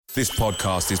This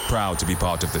podcast is proud to be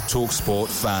part of the TalkSport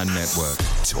Fan Network.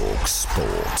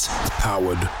 TalkSport.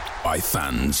 Powered by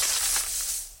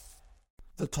fans.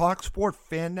 The TalkSport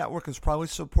Fan Network is proudly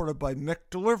supported by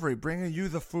McDelivery, bringing you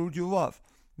the food you love.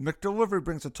 McDelivery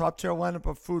brings a top-tier lineup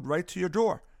of food right to your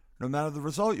door. No matter the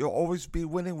result, you'll always be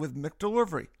winning with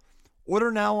McDelivery.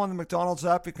 Order now on the McDonald's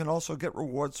app. You can also get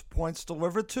rewards points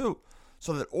delivered too,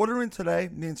 so that ordering today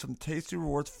means some tasty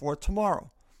rewards for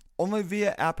tomorrow. Only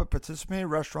via app at participating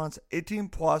restaurants. 18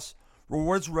 plus.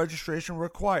 Rewards registration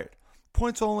required.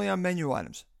 Points only on menu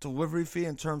items. Delivery fee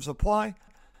and terms apply.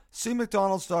 See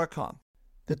McDonald's.com.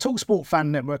 The TalkSport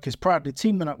Fan Network is proudly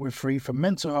teaming up with Free for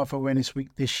Mental Health Awareness Week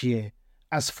this year.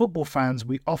 As football fans,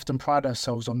 we often pride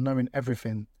ourselves on knowing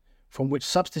everything, from which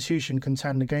substitution can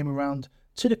turn the game around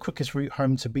to the quickest route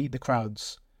home to beat the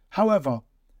crowds. However,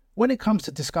 when it comes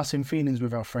to discussing feelings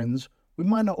with our friends, we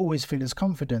might not always feel as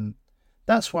confident.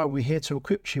 That's why we're here to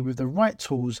equip you with the right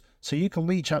tools so you can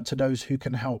reach out to those who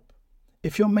can help.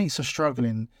 If your mates are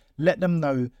struggling, let them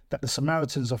know that the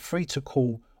Samaritans are free to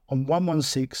call on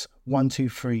 116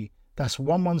 123. That's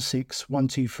 116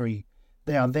 123.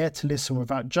 They are there to listen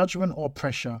without judgment or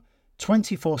pressure,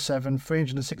 24/7,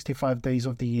 365 days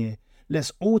of the year.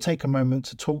 Let's all take a moment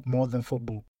to talk more than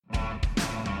football.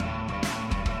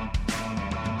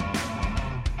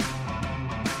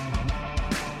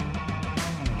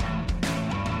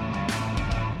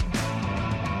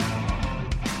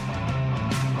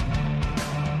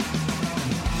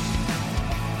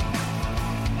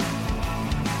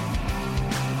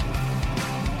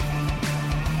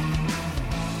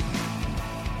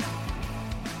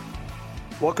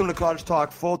 Welcome to Cottage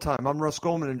Talk Full Time. I'm Russ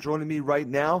Goldman, and joining me right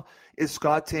now is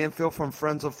Scott Tanfield from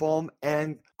Friends of Fulham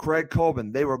and Craig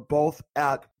Coben. They were both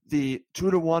at the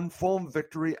 2-1 Fulham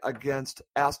victory against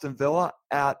Aston Villa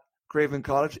at Craven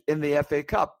Cottage in the FA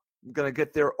Cup. I'm going to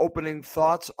get their opening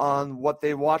thoughts on what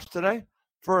they watched today.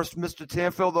 First, Mr.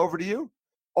 Tanfield, over to you.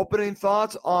 Opening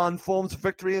thoughts on Fulham's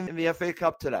victory in the FA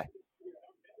Cup today.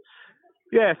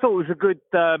 Yeah, I thought it was a good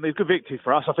victory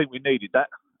for us. I think we needed that.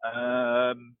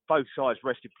 Both sides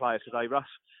rested players today, Russ.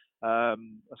 I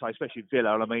say especially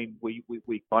Villa. I mean, we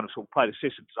kind of sort of played a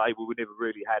system today where we never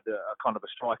really had a kind of a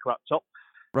striker up top.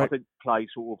 Right. I think we played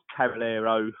sort of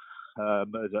Cavallero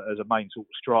as a main sort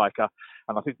of striker,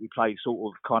 and I think we played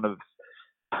sort of kind of.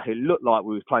 It looked like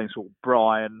we were playing sort of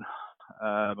Brian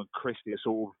and Christie as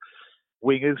sort of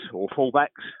wingers or fullbacks,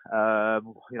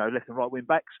 left and right wing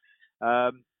backs.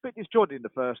 Bit disjointed in the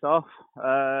first half.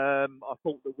 I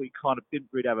thought that we kind of didn't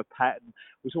really have a pattern.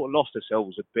 We sort of lost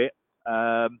ourselves a bit,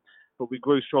 but we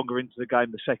grew stronger into the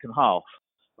game the second half.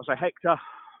 I say Hector,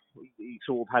 he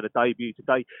sort of had a debut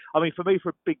today. I mean, for me, for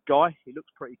a big guy, he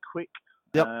looks pretty quick.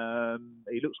 Yep.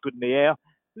 He looks good in the air. A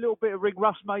little bit of ring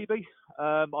rust maybe.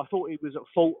 I thought he was at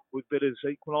fault with Villa's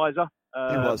equaliser.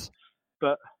 He was.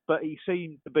 But he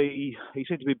seemed to be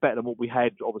better than what we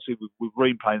had, obviously, with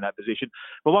Ream playing that position.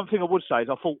 But one thing I would say is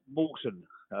I thought Mawson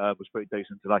was pretty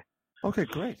decent today. Okay,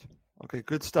 great. Okay,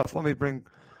 good stuff. Let me bring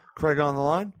Craig on the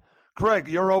line. Craig,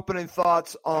 your opening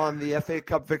thoughts on the FA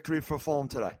Cup victory for Fulham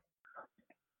today?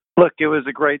 Look, it was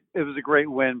a great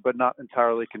win, but not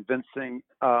entirely convincing.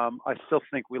 I still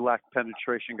think we lacked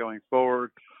penetration going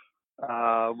forward.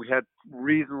 We had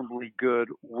reasonably good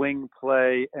wing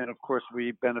play, and of course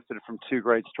we benefited from two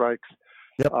great strikes.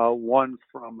 Yep. One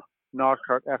from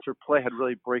Knockhart after play had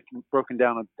really broken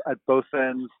down at both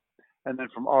ends, and then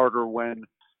from Arter when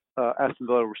Aston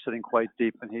Villa were sitting quite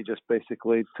deep, and he just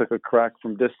basically took a crack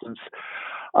from distance.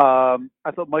 I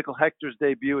thought Michael Hector's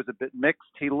debut was a bit mixed.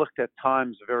 He looked at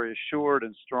times very assured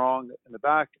and strong in the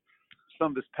back.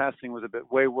 Some of his passing was a bit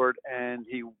wayward, and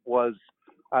he was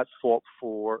at fault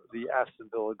for the Aston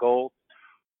Villa goal.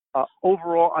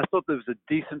 Overall, I thought there was a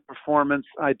decent performance.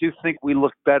 I do think we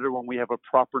look better when we have a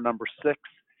proper number 6.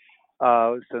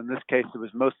 So in this case, it was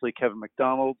mostly Kevin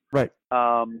McDonald. Right.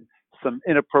 Some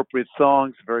inappropriate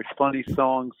songs, very funny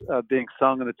songs being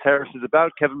sung on the terraces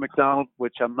about Kevin McDonald,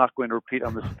 which I'm not going to repeat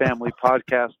on this family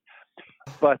podcast.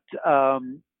 But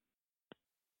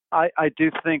I do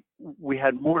think we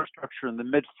had more structure in the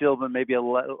midfield and maybe a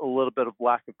little bit of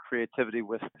lack of creativity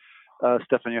with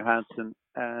Stefan Johansson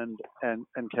and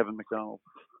Kevin McDonald.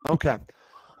 Okay.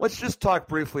 Let's just talk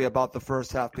briefly about the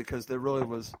first half because there really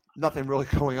was nothing really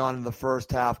going on in the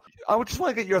first half. I would just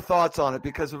want to get your thoughts on it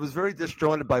because it was very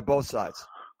disjointed by both sides.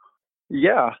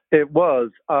 Yeah, it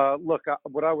was. Look,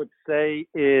 what I would say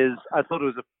is I thought it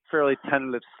was a fairly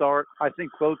tentative start. I think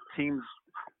both teams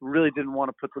really didn't want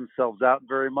to put themselves out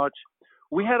very much.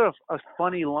 We had a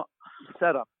funny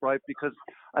setup, right? Because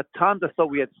at times I thought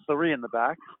we had 3 in the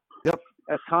back. Yep.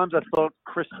 At times I thought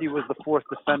Christie was the fourth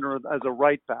defender as a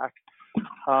right back.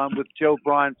 with Joe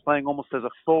Bryan playing almost as a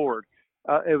forward.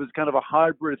 It was kind of a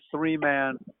hybrid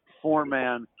 3-man,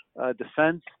 4-man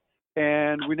defense,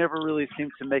 and we never really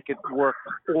seemed to make it work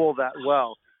all that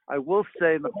well. I will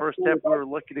say in the first half we were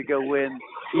lucky to go in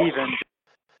even.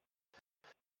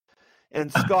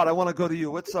 And Scott, I want to go to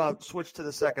you. Let's switch to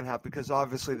the second half because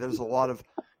obviously there's a lot of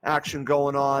action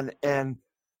going on, and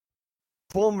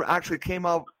Fulham actually came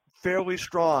out fairly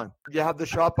strong. You have the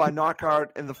shot by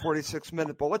Knockaert in the 46th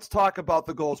minute, but let's talk about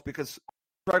the goals because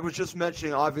Greg was just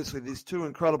mentioning, obviously, these two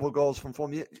incredible goals from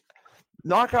Fulham.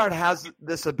 Knockaert has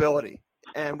this ability,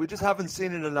 and we just haven't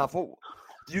seen it enough. Do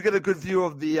you get a good view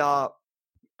of the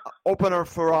opener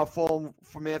for Fulham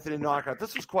from Anthony Knockaert?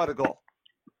 This was quite a goal.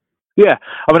 Yeah,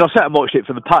 I mean, I sat and watched it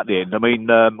from the puck end. I mean,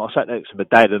 I sat next to my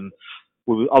dad and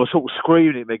I was sort of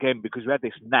screaming at him again because we had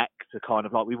this knack to kind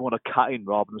of like we want to cut in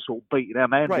rather than sort of beating our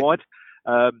man wide.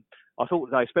 I thought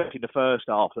today, especially in the first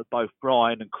half, that both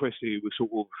Brian and Christie were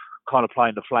sort of kind of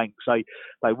playing the flanks.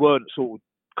 They weren't sort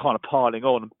of kind of piling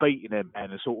on and beating them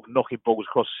and sort of knocking balls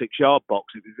across the 6-yard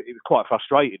box. It was quite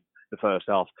frustrating the first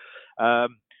half.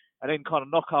 And then kind of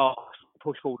Knockaert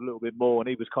pushed forward a little bit more and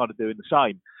he was kind of doing the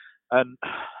same. And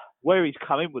where he's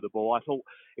come in with the ball, I thought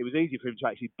it was easy for him to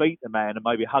actually beat the man and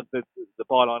maybe hug the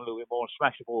byline a little bit more and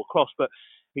smash the ball across. But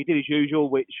he did his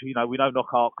usual, which, we know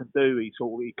Knockaert can do. He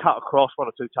cut across 1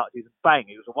 or 2 touches and bang,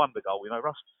 it was a wonder goal,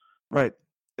 Russ? Right.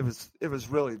 It was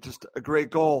really just a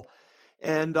great goal.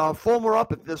 And Fulham were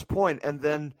up at this point, and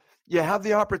then you have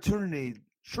the opportunity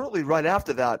shortly right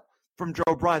after that from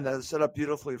Joe Bryan that is set up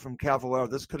beautifully from Cavallero.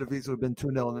 This could have easily been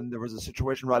 2-0, and then there was a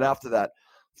situation right after that.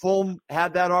 Fulham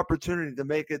had that opportunity to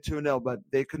make it 2-0, but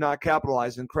they could not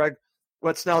capitalize. And Craig,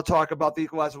 let's now talk about the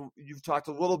equalizer. You've talked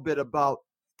a little bit about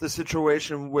the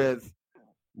situation with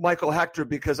Michael Hector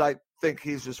because I think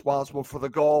he's responsible for the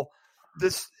goal.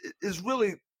 This is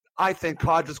really, I think,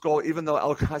 Kodja's goal, even though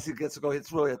El Ghazi gets a goal,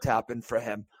 it's really a tap-in for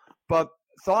him. But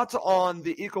thoughts on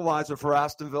the equalizer for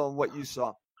Aston Villa and what you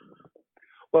saw?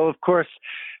 Well, of course,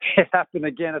 it happened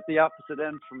again at the opposite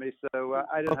end for me, so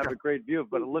I didn't have a great view of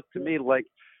it, but it looked to me like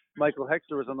Michael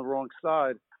Hector was on the wrong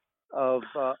side of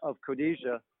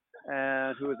Kodja,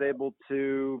 and who was able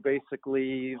to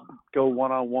basically go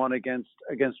one-on-one against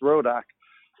Rodak.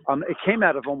 It came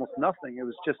out of almost nothing. It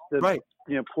was just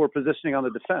poor positioning on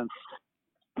the defense,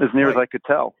 as near as I could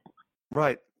tell.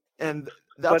 Right, and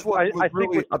that's what I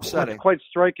really think upsetting. What's quite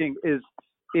striking is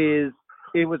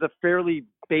it was a fairly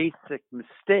basic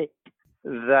mistake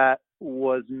that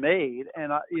was made,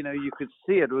 and you could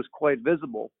see it. It was quite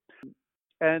visible,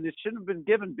 and it shouldn't have been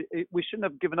given. We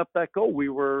shouldn't have given up that goal. We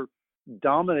were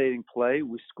dominating play.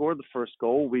 We scored the first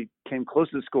goal. We came close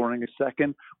to scoring a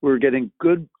second. We were getting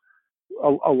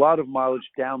a lot of mileage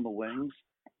down the wings.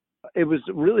 It was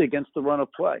really against the run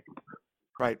of play.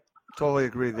 Right, totally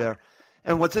agree there.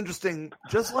 And what's interesting,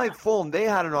 just like Fulham, they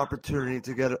had an opportunity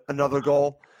to get another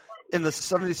goal. In the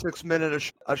 76th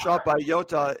minute, a shot by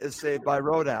Jota is saved by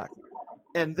Rodak.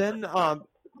 And then I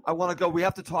want to go, we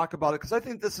have to talk about it because I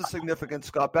think this is significant,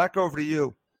 Scott. Back over to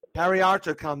you. Harry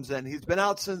Arter comes in. He's been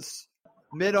out since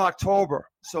mid-October.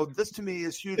 So this to me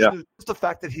is huge news, just the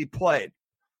fact that he played.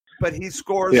 But he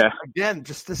scores, again,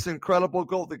 just this incredible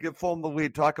goal to give Fulham the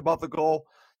lead. Talk about the goal,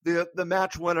 the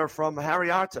match winner from Harry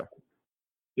Arter.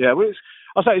 Yeah,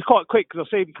 I'll say it's quite quick because I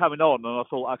see him coming on and I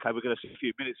thought, okay, we're going to see a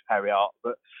few minutes of Harry Arter,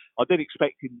 but I didn't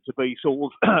expect him to be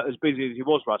sort of as busy as he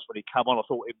was, Russ, when he came on. I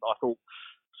thought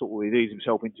sort of he'd ease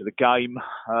himself into the game,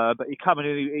 but he came in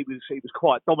and he was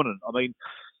quite dominant. I mean,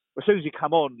 as soon as he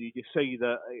come on, you just see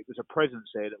that it was a presence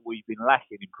there that we've been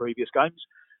lacking in previous games.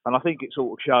 And I think it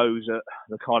sort of shows that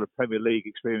the kind of Premier League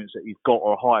experience that he's got,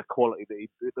 or a higher quality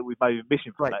that we've maybe been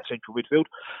missing from that central midfield.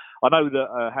 I know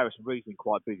that Harrison Reed's been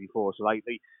quite busy for us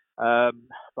lately,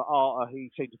 but Arter, he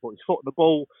seemed to put his foot on the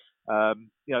ball.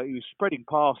 He was spreading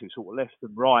passes sort of left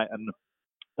and right, and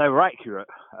they were accurate.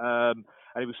 And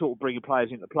he was sort of bringing players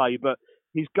into play. But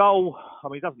his goal, I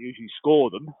mean, he doesn't usually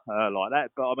score them like that,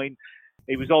 but I mean,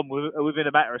 he was on within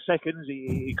a matter of seconds.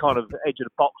 He kind of edge of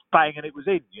the box, bang, and it was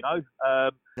in,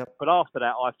 But after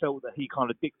that, I felt that he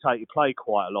kind of dictated play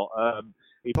quite a lot.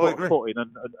 He put a foot in, and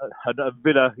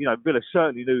Villa, Villa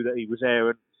certainly knew that he was there.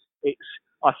 And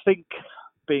I think,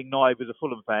 being naive as a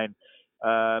Fulham fan,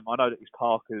 I know that he's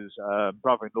Parker's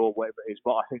brother-in-law, whatever it is,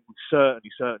 but I think we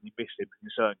certainly missed him in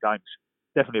certain games.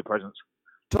 Definitely a presence.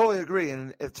 Totally agree.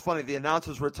 And it's funny, the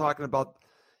announcers were talking about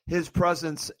his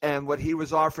presence and what he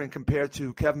was offering compared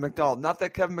to Kevin McDonald. Not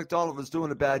that Kevin McDonald was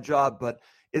doing a bad job, but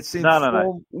it seems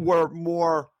we're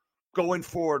more going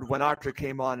forward when Arter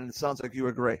came on, and it sounds like you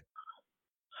agree.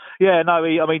 Yeah, no,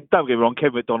 I mean, don't get me wrong,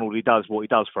 Kevin McDonald, he does what he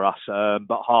does for us.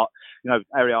 But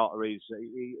Harry Arter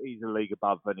he's a league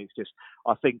above, and it's just,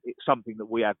 I think it's something that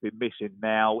we have been missing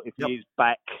now. If he is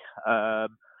back,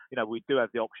 we do have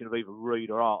the option of either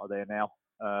Reed or Arter there now,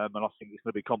 and I think it's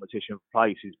going to be competition for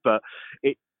places. But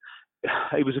it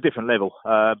was a different level.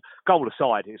 Goal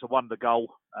aside, it's a wonder goal,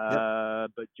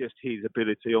 but just his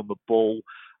ability on the ball,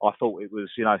 I thought it was,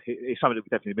 it's something that we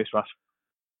definitely missed, Russ.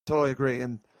 Totally agree,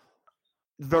 and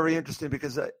very interesting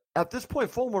because at this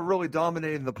point, Fulham were really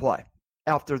dominating the play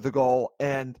after the goal,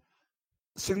 and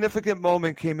significant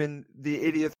moment came in the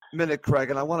 80th minute, Craig,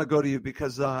 and I want to go to you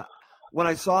because when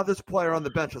I saw this player on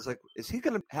the bench, I was like, is he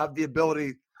going to have the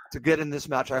ability to get in this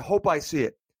match? I hope I see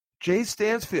it. Jay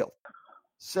Stansfield,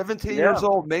 17 years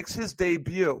old, makes his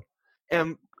debut,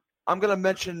 and I'm going to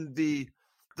mention the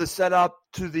setup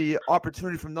to the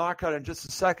opportunity from Knockout in just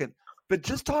a second, but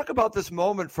just talk about this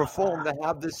moment for Fulham to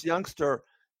have this youngster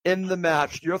in the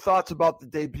match. Your thoughts about the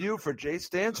debut for Jay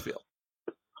Stansfield?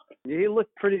 He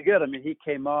looked pretty good. I mean, he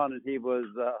came on and he was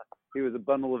a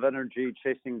bundle of energy,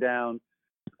 chasing down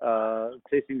the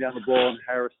ball and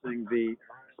harassing the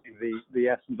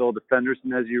Aston Villa defenders.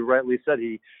 And as you rightly said,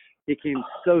 he came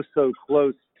so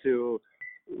close to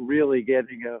really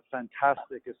getting a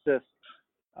fantastic assist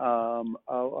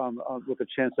with a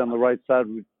chance on the right side,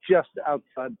 just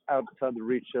outside the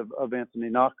reach of Anthony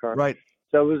Knockaert. Right.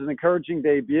 So it was an encouraging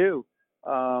debut,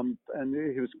 and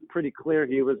he was pretty clear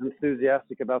he was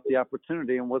enthusiastic about the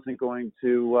opportunity and wasn't going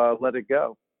to let it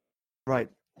go. Right.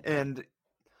 And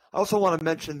I also want to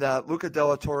mention that Luca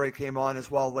Della Torre came on as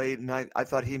well late, and I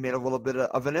thought he made a little bit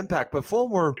of an impact. But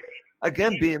Fulham were,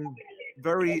 again, being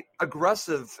very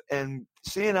aggressive and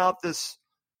seeing out this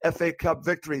FA Cup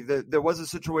victory. There was a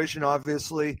situation,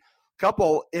 obviously,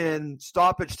 couple in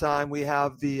stoppage time. We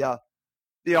have the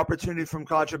opportunity from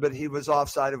Kocha, but he was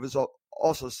offside. It was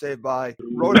also saved by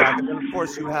Rodak. And then, of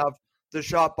course, you have the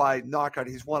shot by Knockaert.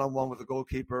 He's one-on-one with the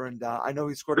goalkeeper, and I know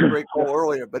he scored a great goal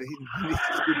earlier, but he needs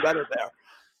to do better there.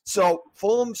 So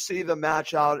Fulham see the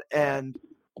match out and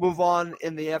move on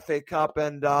in the FA Cup,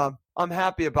 and I'm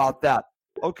happy about that.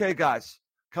 Okay, guys,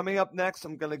 coming up next,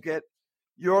 I'm going to get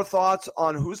your thoughts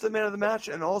on who's the man of the match,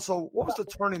 and also what was the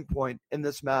turning point in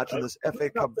this match, in this FA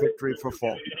Cup victory for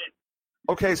Fulham.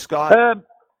 Okay, Scott.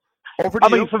 Over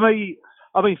to you. For me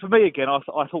again, I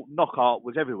thought Knockaert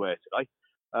was everywhere today.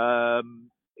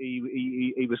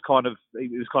 He was kind of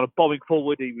bombing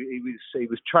forward. He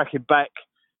was tracking back.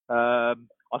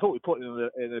 I thought we put in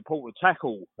an important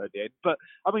tackle at the end. But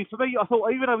I mean, for me, I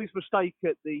thought even though his mistake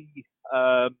at in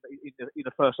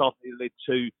the first half it led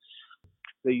to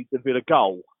the Villa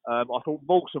goal, I thought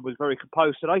Mawson was very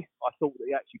composed today. I thought that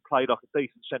he actually played like a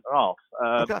decent centre half.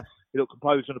 He looked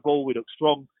composed on the ball. He looked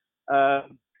strong.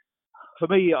 For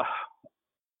me,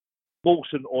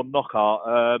 Mawson or Knockaert,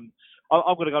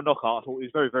 I'm going to go Knockaert. I thought he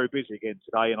was very, very busy again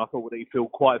today, and I thought that he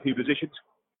filled quite a few positions.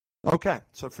 Okay,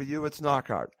 so for you, it's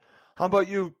Knockaert. How about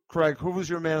you, Craig? Who was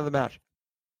your man of the match?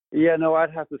 Yeah, no,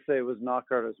 I'd have to say it was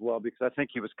Knockaert as well, because I think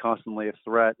he was constantly a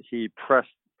threat. He pressed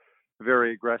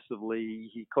very aggressively.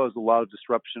 He caused a lot of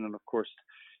disruption, and of course,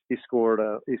 he scored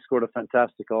a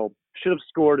fantastic goal. Should have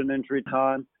scored in injury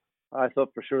time. I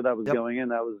thought for sure that was going in.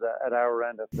 That was at our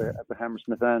end, at the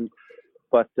Hammersmith end.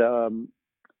 But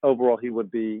overall, he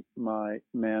would be my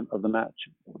man of the match.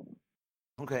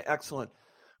 Okay, excellent.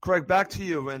 Craig, back to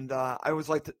you. And I always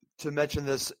like to mention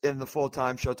this in the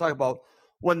full-time show. Talk about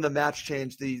when the match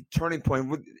changed, the turning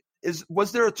point.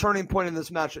 Was there a turning point in this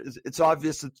match? It's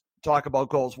obvious to talk about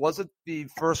goals. Was it the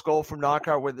first goal from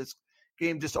Knockaert where this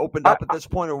game just opened up at this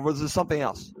point, or was there something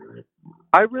else?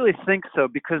 I really think so,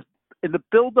 because in the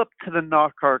build-up to the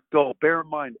Knockaert goal, bear in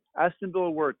mind, Aston Villa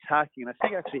were attacking. I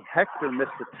think actually Hector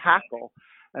missed a tackle,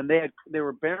 and they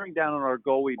were bearing down on our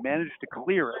goal. We managed to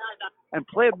clear it, and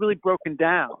play had really broken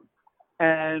down,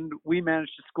 and we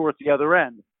managed to score at the other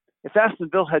end. If Aston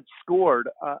Villa had scored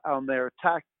on their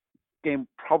attack, game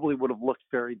probably would have looked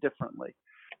very differently.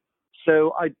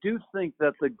 So I do think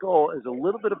that the goal is a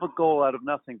little bit of a goal out of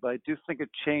nothing, but I do think it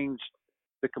changed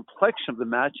the complexion of the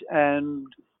match, and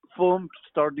Fulham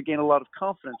started to gain a lot of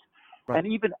confidence. Right.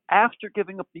 And even after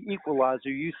giving up the equalizer,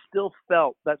 you still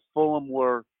felt that Fulham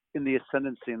were in the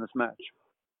ascendancy in this match.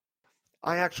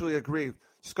 I actually agree.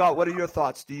 Scott, what are your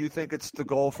thoughts? Do you think it's the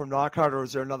goal from Knockaert, or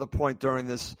is there another point during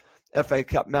this FA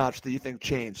Cup match that you think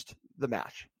changed the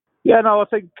match? Yeah, no, I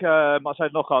think I say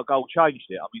Knockaert goal changed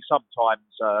it. I mean, sometimes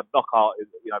Knockaert,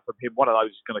 from him, one of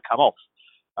those is going to come off.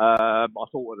 I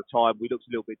thought at the time we looked a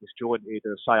little bit disjointed.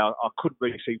 I couldn't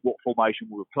really see what formation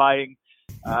we were playing.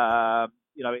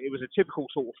 It was a typical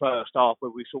sort of first half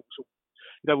where we sort of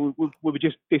we were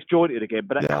just disjointed again.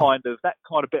 But that kind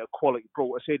of bit of quality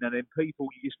brought us in, and then you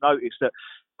just noticed that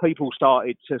people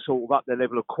started to sort of up their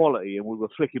level of quality, and we were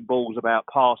flicking balls about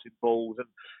passing balls, and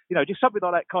just something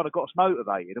like that kind of got us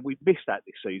motivated, and we've missed that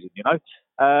this season.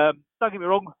 Don't get me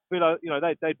wrong, Villa,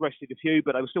 they'd rested a few,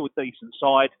 but they were still a decent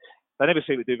side. They never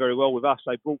seem to do very well with us.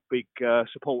 They brought big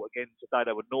support again today.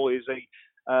 They were noisy.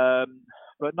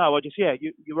 But no,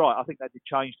 you're right. I think that did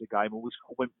change the game, and we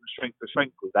went from strength to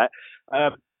strength with that.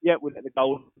 We let the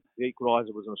goal, the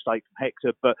equaliser was a mistake from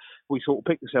Hector, but we sort of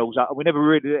picked ourselves up, and we never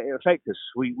really let it affect us.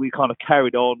 We kind of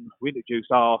carried on. We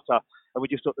introduced Arthur, and we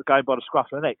just took the game by the scruff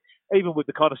of the neck. Even with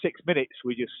the kind of 6 minutes,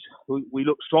 we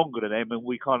looked stronger than them, and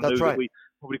we kind of knew that we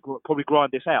probably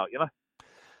grind this out.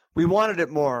 We wanted it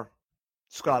more,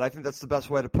 Scott. I think that's the best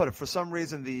way to put it. For some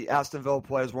reason, the Aston Villa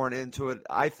players weren't into it,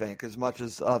 I think, as much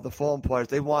as the Fulham players.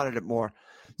 They wanted it more.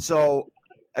 So,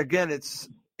 again, it's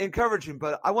encouraging,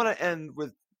 but I want to end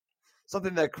with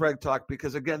something that Craig talked,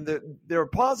 because, again, there are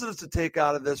positives to take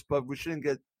out of this, but we shouldn't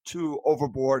get too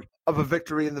overboard of a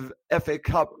victory in the FA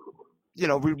Cup.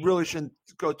 We really shouldn't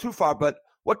go too far, but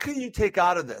what can you take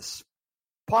out of this,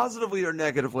 positively or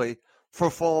negatively, for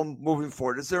Fulham moving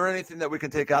forward? Is there anything that we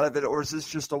can take out of it, or is this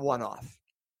just a one-off?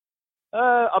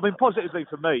 Positively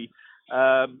for me,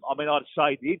 I'd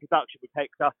say the introduction with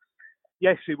Hector,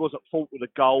 yes, he was at fault with the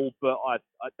goal, but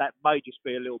that may just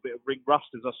be a little bit of ring rust,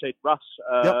 as I said, Russ.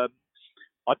 Yep.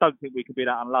 I don't think we can be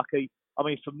that unlucky.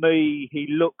 For me, he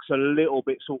looks a little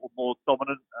bit sort of more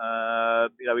dominant.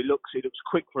 He looks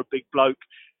quick for a big bloke.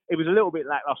 It was a little bit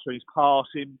lacklustre in his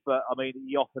passing, but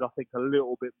he offered, I think, a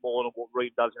little bit more than what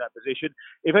Ream does in that position.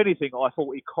 If anything, I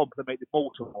thought he complemented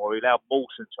Mawson more. He allowed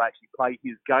Mawson to actually play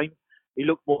his game. He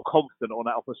looked more confident on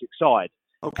that opposite side.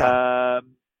 Okay.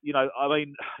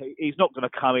 He's not going to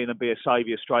come in and be a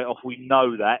saviour straight off. We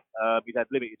know that. He's had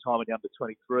limited time in the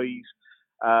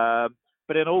under-23s.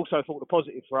 But then also I thought the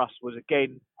positive for us was,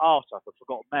 again, Arthur, the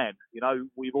forgotten man.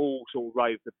 We've all sort of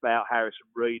raved about Harrison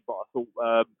Reed, but I thought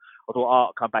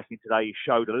Arthur come back in today. He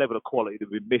showed a level of quality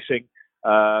that we've been missing,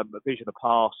 a vision of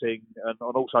passing, and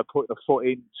also putting a foot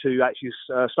in to actually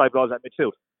stabilise that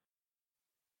midfield.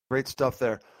 Great stuff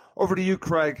there. Over to you,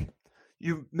 Craig.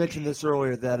 You mentioned this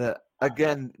earlier that,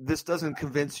 again, this doesn't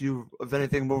convince you of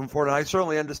anything moving forward, and I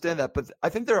certainly understand that, but I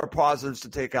think there are positives to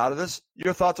take out of this.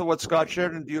 Your thoughts on what Scott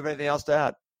shared, and do you have anything else to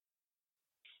add?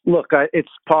 Look, it's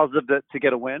positive to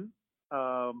get a win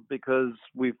because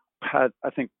we've had, I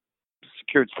think,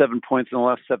 secured 7 points in the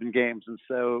last 7 games, and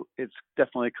so it's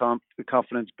definitely a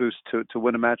confidence boost to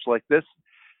win a match like this.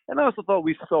 And I also thought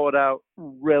we saw it out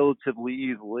relatively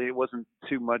easily. It wasn't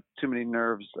too many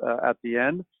nerves at the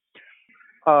end.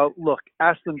 Look,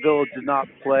 Aston Villa did not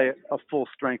play a full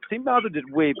strength team. Neither did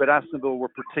we, but Aston Villa were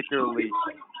particularly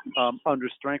under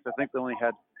strength. I think they only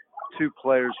had 2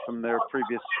 players from their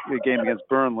previous game against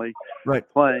Burnley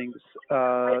playing,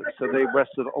 so they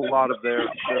rested a lot of their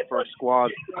first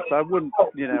squad. So I wouldn't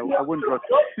draw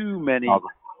too many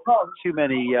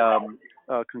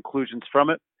conclusions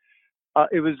from it.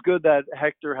 It was good that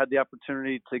Hector had the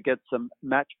opportunity to get some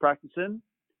match practice in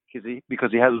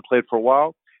because he hasn't played for a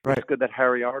while. Right. It's good that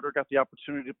Harry Arter got the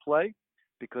opportunity to play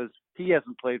because he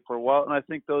hasn't played for a while, and I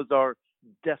think those are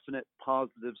definite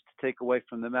positives to take away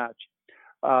from the match.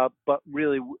 But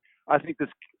really, I think this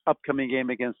upcoming game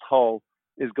against Hull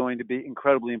is going to be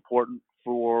incredibly important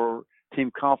for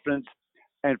team confidence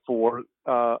and for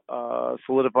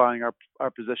solidifying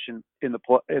our position in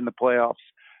the playoffs,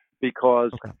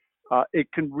 because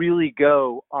it can really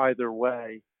go either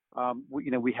way.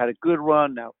 We had a good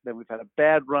run. Now, then we've had a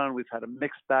bad run. We've had a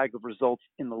mixed bag of results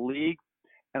in the league,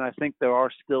 and I think there are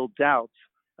still doubts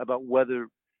about whether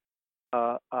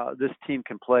this team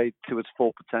can play to its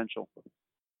full potential.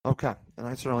 Okay, and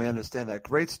I certainly understand that.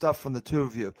 Great stuff from the two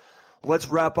of you. Let's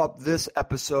wrap up this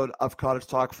episode of Cottage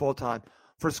Talk Full-Time.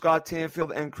 For Scott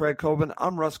Tanfield and Craig Coben,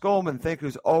 I'm Russ Goldman. Thank you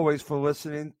as always for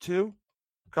listening to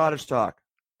Cottage Talk.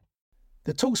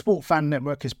 The TalkSport Fan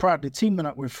Network is proudly teaming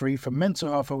up with Free for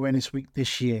Mental Health Awareness Week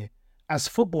this year. As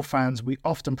football fans, we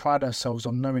often pride ourselves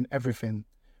on knowing everything,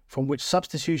 from which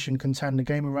substitution can turn the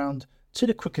game around to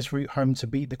the quickest route home to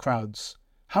beat the crowds.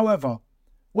 However,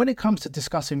 when it comes to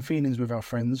discussing feelings with our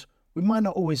friends, we might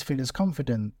not always feel as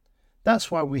confident.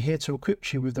 That's why we're here to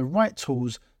equip you with the right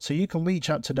tools so you can reach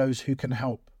out to those who can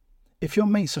help. If your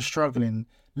mates are struggling,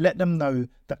 let them know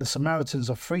that the Samaritans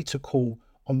are free to call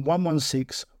on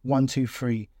 116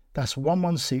 123. That's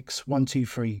 116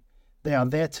 123. They are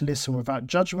there to listen without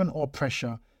judgment or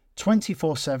pressure,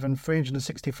 24/7,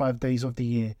 365 days of the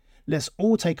year. Let's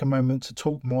all take a moment to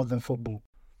talk more than football.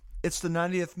 It's the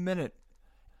 90th minute,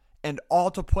 and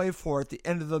all to play for at the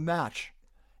end of the match.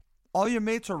 All your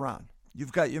mates are around.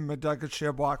 You've got your McNugget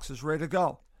share boxes ready to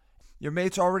go. Your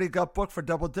mates already got booked for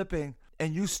double dipping,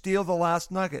 and you steal the last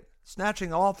nugget,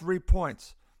 snatching all 3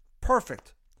 points.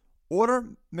 Perfect. Order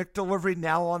McDelivery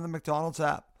now on the McDonald's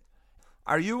app.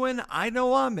 Are you in? I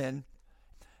know I'm in.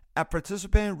 At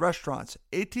participating restaurants,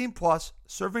 18 plus,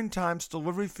 serving times,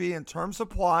 delivery fee, and terms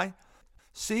apply.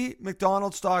 See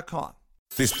McDonald's.com.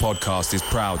 This podcast is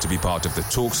proud to be part of the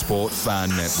TalkSport Fan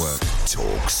Network.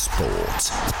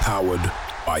 TalkSport. Powered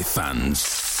by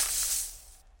fans.